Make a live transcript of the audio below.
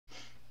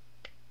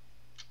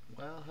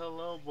Well,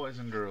 hello, boys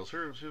and girls.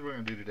 Here's what we're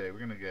gonna do today. We're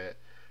gonna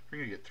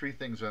get three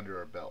things under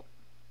our belt,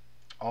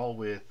 all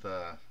with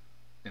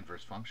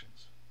inverse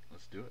functions.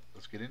 Let's do it.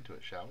 Let's get into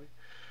it, shall we?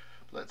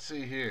 Let's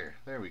see here.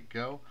 There we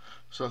go.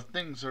 So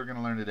things we're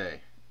gonna learn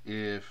today.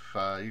 If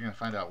you're gonna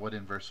find out what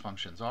inverse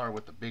functions are,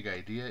 what the big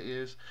idea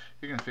is,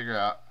 you're gonna figure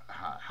out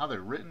how they're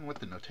written, what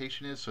the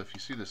notation is. So if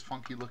you see this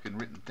funky looking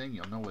written thing,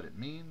 you'll know what it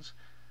means,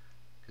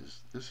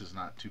 because this is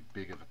not too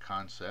big of a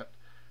concept.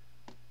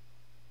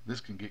 This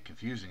can get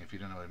confusing if you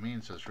don't know what it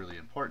means, so it's really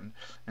important.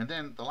 And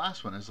then the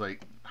last one is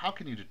like, how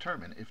can you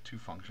determine if two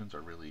functions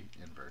are really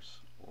inverse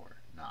or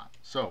not?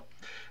 So,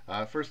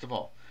 first of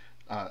all,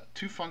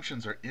 two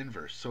functions are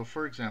inverse. So,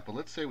 for example,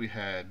 let's say we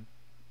had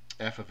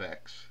f of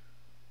x,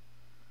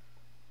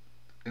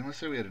 and let's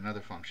say we had another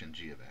function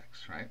g of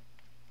x, right?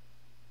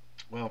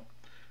 Well,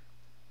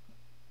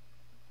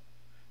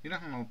 you know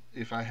how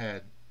if I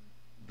had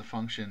the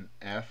function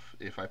f,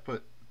 if I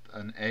put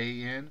an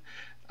a in,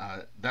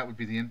 that would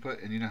be the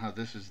input, and you know how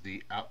this is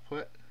the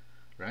output,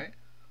 right?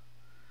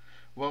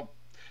 Well,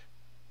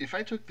 if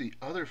I took the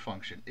other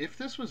function, if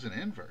this was an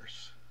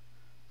inverse,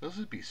 those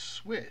would be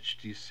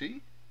switched. Do you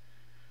see?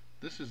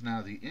 This is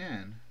now the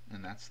in,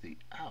 and that's the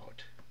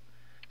out.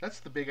 That's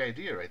the big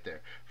idea right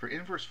there. For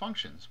inverse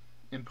functions,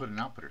 input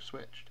and output are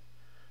switched.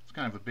 It's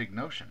kind of a big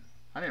notion.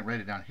 I didn't write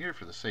it down here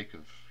for the sake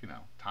of,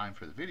 time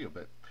for the video,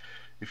 but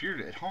if you're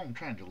at home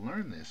trying to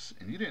learn this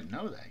and you didn't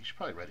know that, you should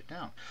probably write it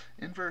down.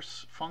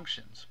 Inverse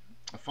functions.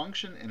 A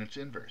function and its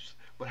inverse.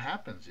 What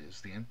happens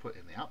is the input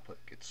and the output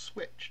get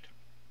switched.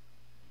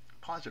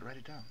 Pause it, write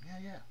it down.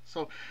 Yeah.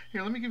 So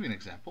here, let me give you an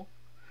example.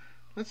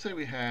 Let's say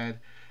we had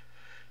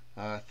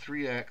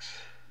 3x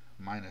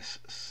minus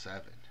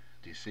 7.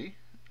 Do you see?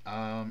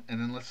 And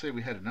then let's say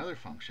we had another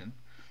function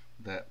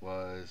that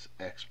was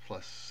x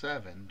plus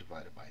 7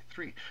 divided by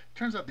 3.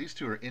 Turns out these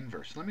two are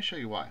inverse. Let me show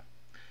you why.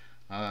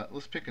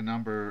 Let's pick a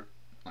number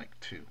like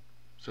 2.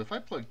 So if I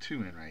plug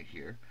 2 in right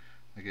here,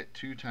 I get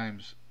 3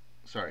 times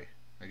 2,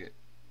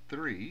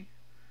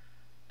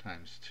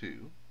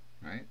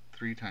 right?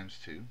 3 times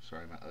 2,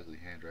 sorry, my ugly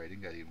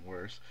handwriting got even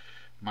worse,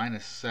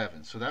 minus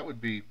 7. So that would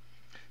be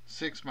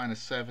 6 minus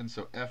 7,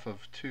 so f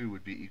of 2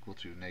 would be equal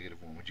to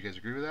negative 1. Would you guys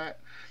agree with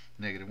that?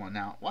 Negative 1.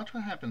 Now, watch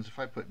what happens if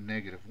I put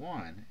negative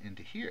 1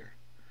 into here.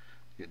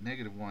 You get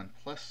negative 1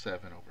 plus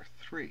 7 over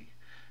 3.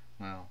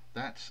 Well,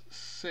 that's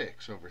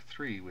 6 over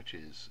 3, which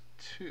is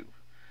 2.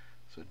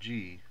 So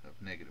g of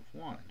negative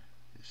 1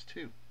 is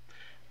 2.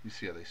 You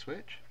see how they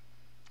switch?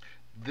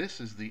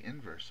 This is the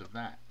inverse of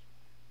that.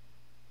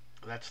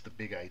 That's the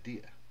big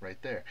idea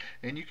right there.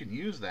 And you can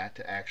use that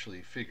to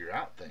actually figure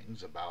out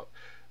things about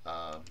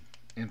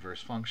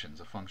inverse functions,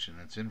 a function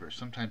and its inverse.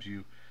 Sometimes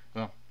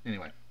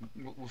anyway,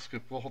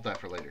 we'll hold that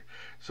for later.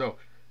 So,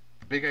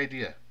 big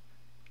idea,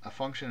 a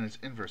function and its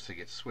inverse, they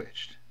get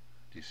switched.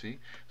 Do you see?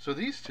 So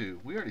these two,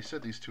 we already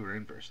said these two are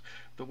inverse.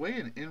 The way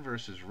an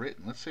inverse is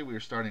written, let's say we were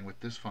starting with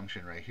this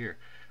function right here.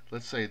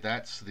 Let's say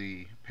that's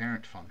the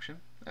parent function,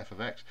 f of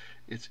x.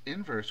 Its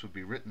inverse would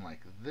be written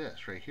like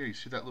this right here. You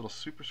see that little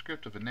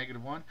superscript of a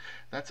negative 1?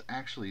 That's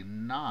actually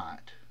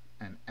not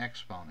an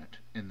exponent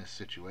in this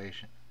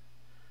situation.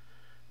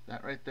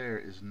 That right there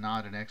is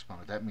not an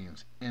exponent. That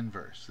means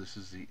inverse. This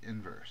is the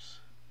inverse,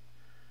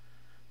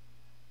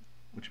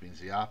 which means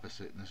the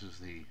opposite, and this is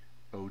the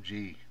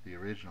OG, the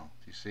original.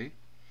 Do you see?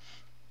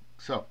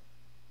 So,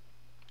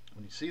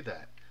 when you see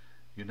that,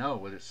 you know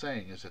what it's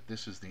saying is that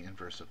this is the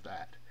inverse of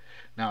that.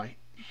 Now,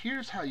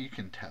 here's how you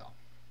can tell.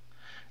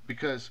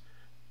 Because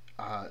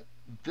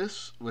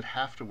this would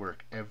have to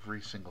work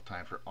every single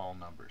time for all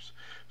numbers.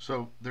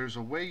 So, there's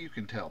a way you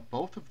can tell.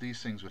 Both of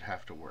these things would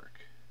have to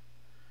work.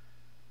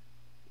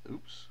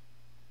 Oops.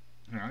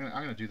 Here, I'm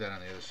going to do that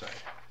on the other side.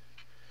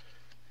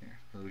 Here,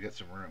 so we got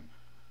some room.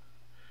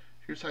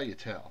 Here's how you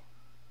tell.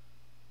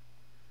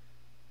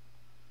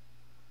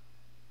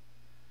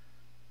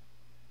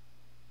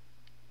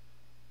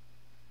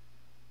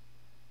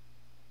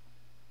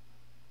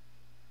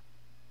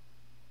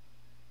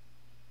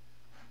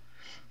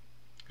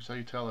 Here's how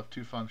you tell if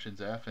two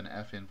functions f and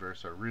f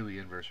inverse are really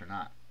inverse or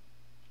not.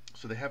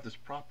 So they have this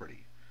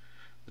property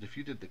that if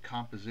you did the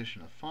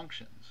composition of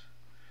functions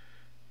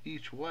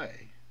each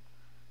way,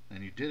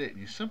 and you did it and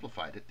you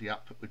simplified it, the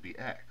output would be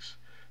x.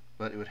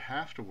 But it would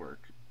have to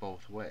work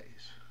both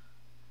ways.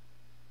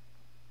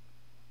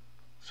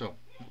 So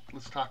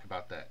let's talk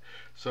about that.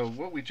 So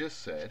what we just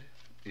said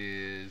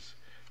is,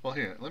 well,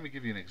 here, let me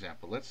give you an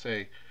example. Let's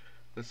say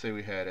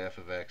we had f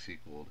of x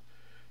equaled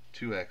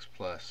 2x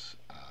plus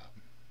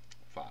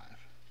 5.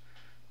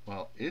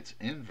 Well, its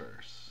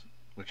inverse,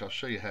 which I'll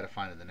show you how to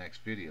find in the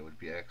next video, would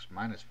be x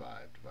minus 5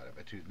 divided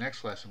by 2.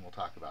 Next lesson we'll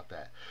talk about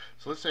that.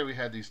 So let's say we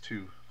had these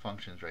two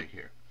functions right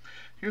here.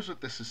 Here's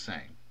what this is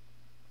saying.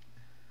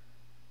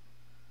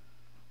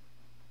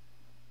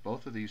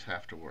 Both of these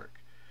have to work.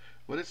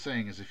 What it's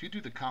saying is if you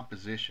do the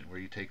composition where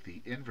you take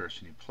the inverse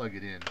and you plug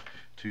it in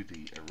to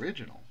the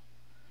original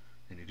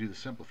and you do the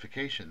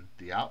simplification,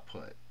 the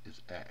output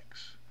is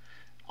x.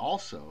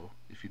 Also,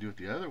 if you do it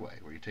the other way,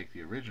 where you take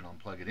the original and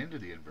plug it into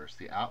the inverse,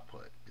 the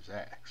output is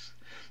x.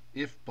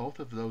 If both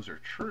of those are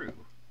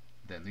true,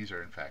 then these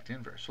are in fact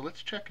inverse. So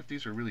let's check if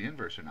these are really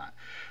inverse or not.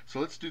 So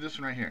let's do this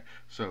one right here.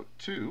 So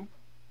 2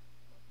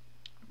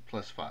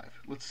 plus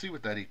 5. Let's see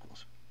what that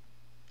equals.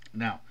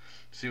 Now,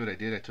 see what I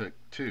did? I took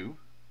 2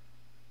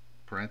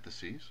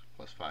 parentheses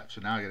plus 5.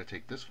 So now I got to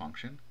take this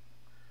function,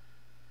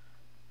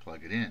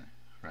 plug it in,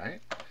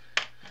 right?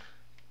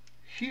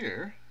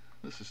 Here,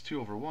 this is 2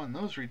 over 1.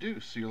 Those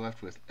reduce, so you're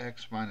left with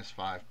x minus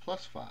 5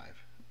 plus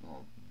 5.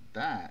 Well,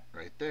 that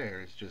right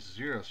there is just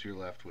 0, so you're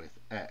left with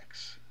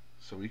x.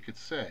 So we could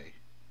say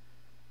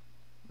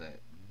that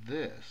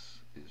this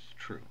is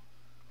true.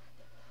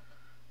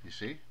 You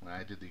see, when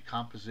I did the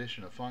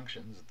composition of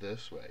functions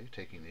this way,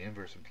 taking the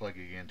inverse and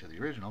plugging it into the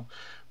original,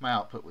 my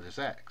output was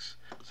x.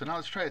 So now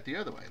let's try it the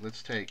other way.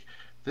 Let's take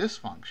this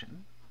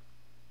function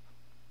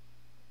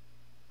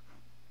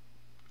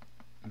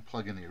and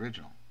plug in the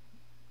original.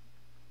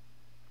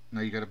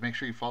 Now you got to make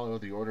sure you follow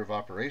the order of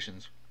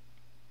operations.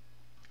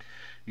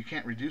 You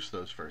can't reduce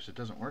those first. It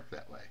doesn't work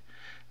that way.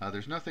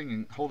 There's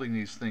nothing holding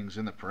these things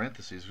in the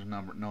parentheses. There's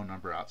no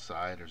number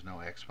outside. There's no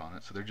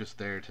exponent. So they're just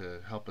there to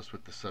help us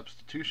with the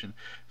substitution.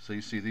 So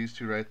you see these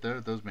two right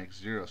there, those make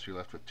 0, so you're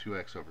left with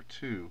 2x over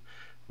 2,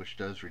 which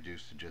does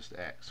reduce to just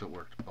x. So it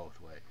worked both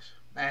ways.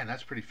 Man,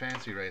 that's pretty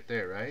fancy right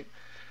there, right?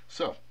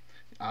 So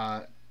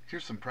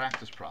here's some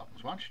practice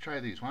problems. Why don't you try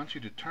these? Why don't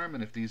you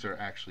determine if these are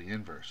actually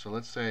inverse? So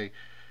let's say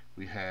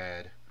we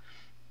had,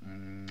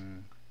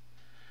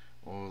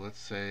 let's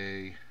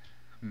say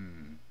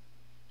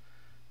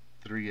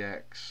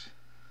 3x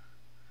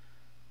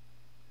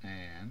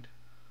and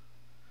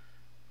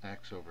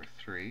x over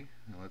 3.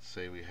 And let's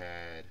say we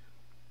had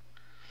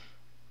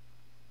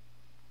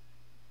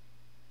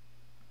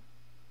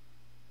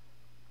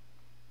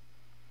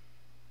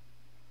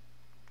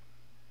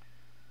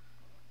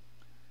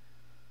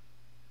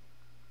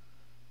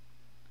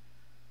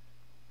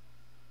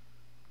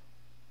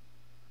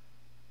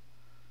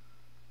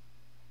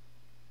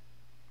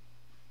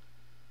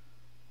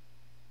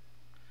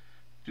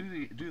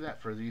do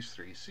that for these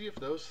three. See if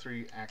those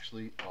three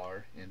actually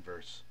are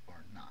inverse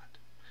or not.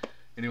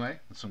 Anyway,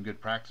 that's some good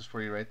practice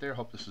for you right there.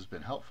 Hope this has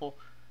been helpful.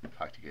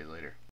 Talk to you guys later.